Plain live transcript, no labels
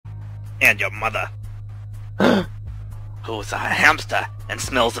And your mother. Who's a hamster and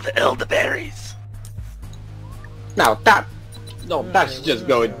smells of elderberries. Now that's just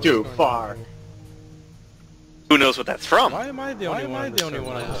going too far. Who knows what that's from? Why am I the only one on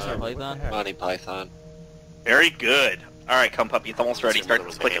the server? Python? Monty Python. Very good. Alright, come puppy, it's almost ready. Start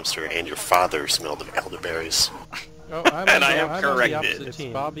Was a clicking. hamster, and your father smelled of elderberries. Oh, And I am corrected. It's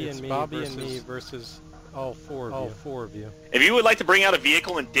Bobby and me versus all four of you. If you would like to bring out a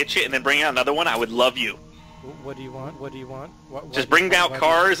vehicle and ditch it and then bring out another one, I would love you. What do you want? Just bring out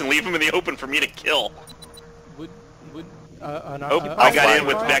cars and leave them in the open for me to kill. Would I got in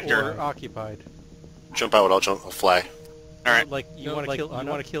with Vector. Occupied. Jump out, I'll fly. Alright. Like you want to kill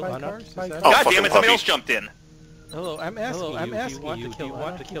unoccupied cars? Oh, God fucking damn it, somebody puppy. else jumped in. Hello, I'm asking you if you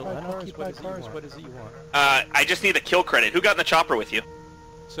want to kill unoccupied cars. What is it you want? I just need a kill credit. Who got in the chopper with you?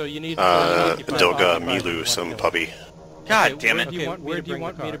 So you need Doga, Milu, some puppy. God damn it. Where do you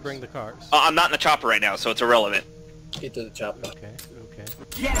want me to bring the cars? I'm not in the chopper right now, so it's irrelevant. Get to the chopper. Okay.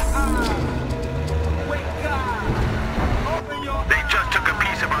 They just took a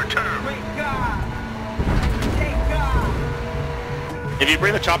piece of our turf. If you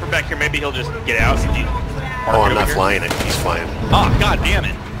bring the chopper back here, maybe he'll just get out. Oh, I'm not flying it. He's flying. Oh, god damn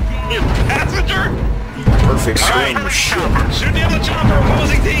it. You passenger! Perfect Alright, shoot the other chopper,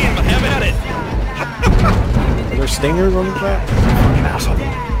 opposing team! Have at it! Are there stingers on the back? Fucking asshole.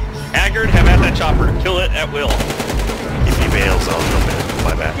 Haggard, have at that chopper. Kill it at will. If he bails, I'll jump in and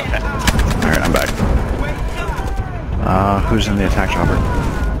fly back. Alright, I'm back. Who's in the attack chopper?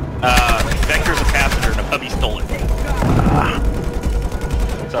 Vector's a passenger and a puppy stole it.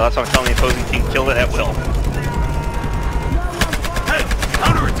 So that's why I'm telling the opposing team, kill it at will. Hey,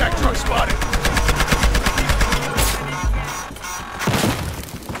 counterattack truck spotted.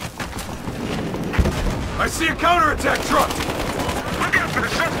 I see a counterattack truck. Look out for the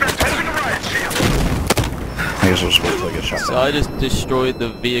suspect holding a riot shield. I guess we'll just wait till I get shot. So I just destroyed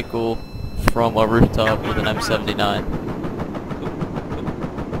the vehicle from a rooftop with an M79.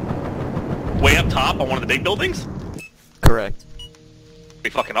 Way up top on one of the big buildings? Correct. Be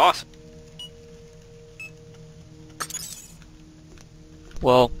fucking awesome.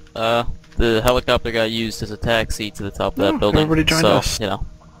 Well, the helicopter got used as a taxi to the top of that building. everybody joined so, us. you know,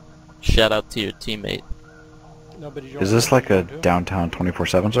 shout out to your teammate. Is this like a downtown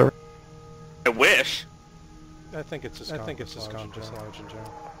 24/7 server? I wish. I think it's just lodge in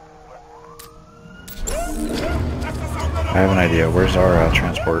general. I have an idea. Where's our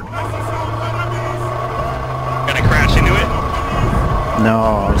transport? Gonna crash into it? No,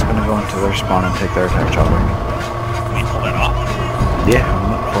 I was gonna go into their spawn and take their attack chopper. Can you pull that off? Yeah,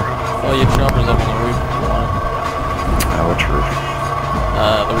 I'm up for. Oh, your chopper's up on the roof if you want it. Which roof?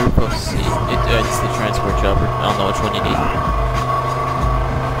 The roof of C. It's the transport chopper. I don't know which one you need.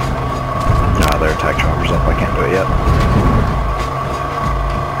 No, their attack chopper's up. I can't do it yet.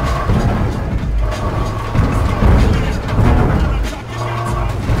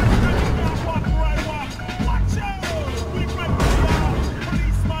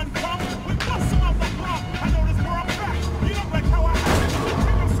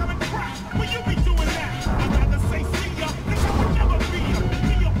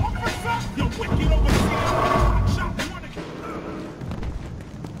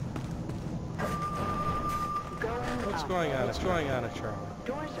 What's going on at Charlie?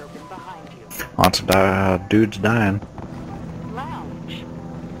 Doors open behind you. Lots of dudes dying. Lounge.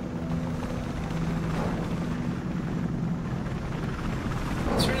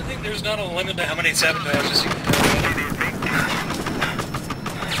 I sort of think there's not a limit to how many sabotages you can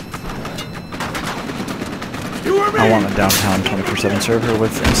do. I want a downtown 24/7 server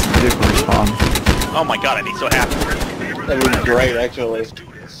with instant vehicle respawn. Oh my god, I'd be so happy. That would be great, actually.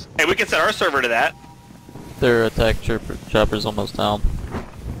 Hey, we can set our server to that. Their attack chopper's almost down.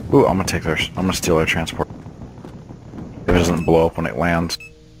 Ooh, I'm gonna take theirs. I'm gonna steal their transport. If it doesn't blow up when it lands.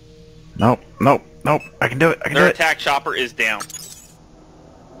 Nope. I can do it. Their attack chopper is down.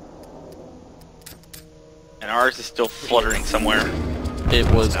 And ours is still fluttering somewhere. It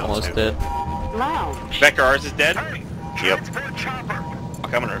was almost dead. Lounge. Vector, ours is dead? Yep. Okay, I'm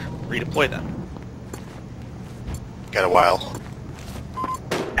gonna redeploy that. Got a while.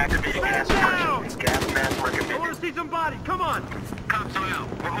 Activating gas suppression. Gas mask recommended. I want to see somebody. Come on. Cops are out.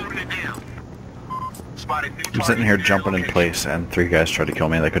 We're holding it down. Spotted new I'm sitting here jumping in place, and 3 guys tried to kill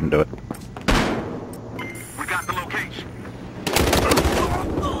me. They couldn't do it. We got the location.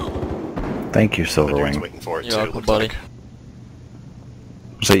 Thank you, They're Silverwing. waiting for it You're too. welcome, Looks buddy. like.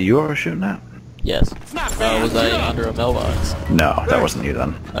 Was that you I was shooting at? Yes. Was I under a mailbox? No, that wasn't you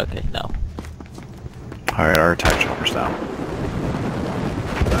then. Okay, no. Alright, our attack chopper's down.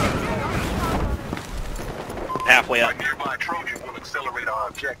 halfway up. Nearby Trojan will accelerate our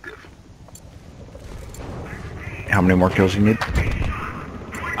objective. How many more kills you need?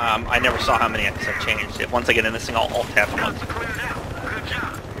 I never saw how many because I've changed it. Once I get in this thing, I'll alt-tab them up.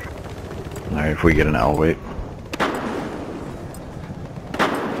 Alright, if we get an L, wait.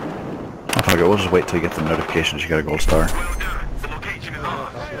 Oh, fuck it, we'll just wait till you get the notifications you got a gold star.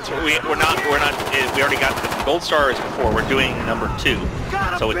 So we already got the gold star is before. We're doing number 2,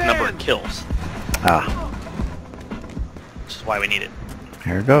 so it's number of kills. Ah. Which is why we need it.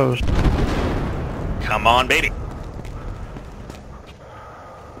 Here it goes. Come on, baby.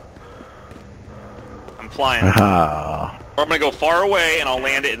 I'm flying. Ah. Or I'm gonna go far away and I'll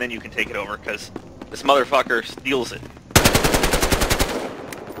land it and then you can take it over because this motherfucker steals it.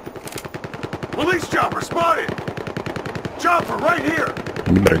 Police chopper spotted! Chopper right here!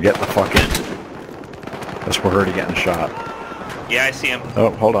 You better get the fuck in. Because we're already getting shot. Yeah, I see him. Oh,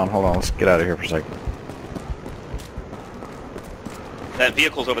 hold on. Let's get out of here for a second. That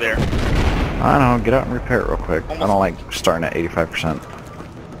vehicle's over there. I don't know, get out and repair it real quick. Almost. I don't like starting at 85%.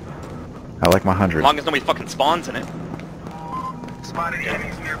 I like my 100. As long as nobody fucking spawns in it. Spotted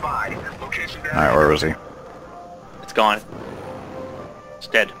enemies nearby. Location down. Alright, where was he? It's gone. It's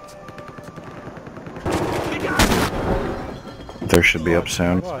dead. There should be up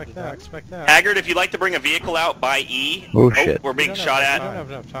soon. Expect that. Haggard, if you'd like to bring a vehicle out by E. Oh, shit. We're being We don't shot have- at. We don't have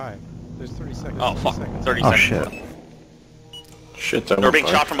enough time. There's 30 seconds. Oh, fuck. 30 Oh seconds. shit. Shit, They're being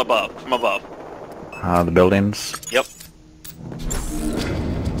shot from above. From above. The buildings. Yep.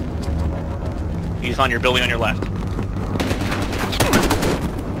 He's on your building on your left.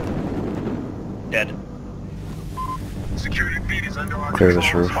 Dead. Security feed is under our Clear this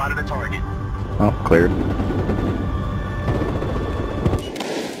control. roof. Spotted a target. Oh, cleared.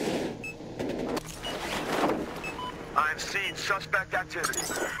 I've seen suspect activity.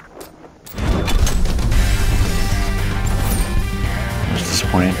 It's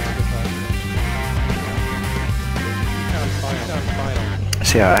disappointing.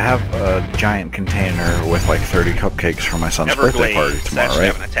 See, I have a giant container with like 30 cupcakes for my son's birthday party Everglades tomorrow, actually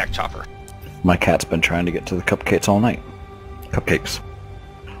right? have an attack chopper. My cat's been trying to get to the cupcakes all night. Cupcakes.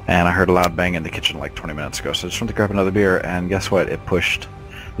 And I heard a loud bang in the kitchen like 20 minutes ago, so I just went to grab another beer, and guess what? It pushed,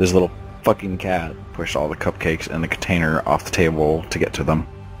 this little fucking cat pushed all the cupcakes in the container off the table to get to them.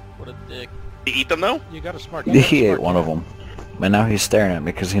 What a dick. You eat them though? You got a smart. He ate one of them. And now he's staring at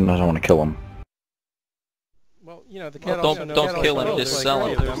me because he knows I want to kill him. Well, you know, the Well, cat don't- also knows don't how kill to him, roll. just Like, sell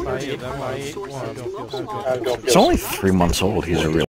him. hey, that might eat one. Don't feel so good. It's only 3 months old, he's a real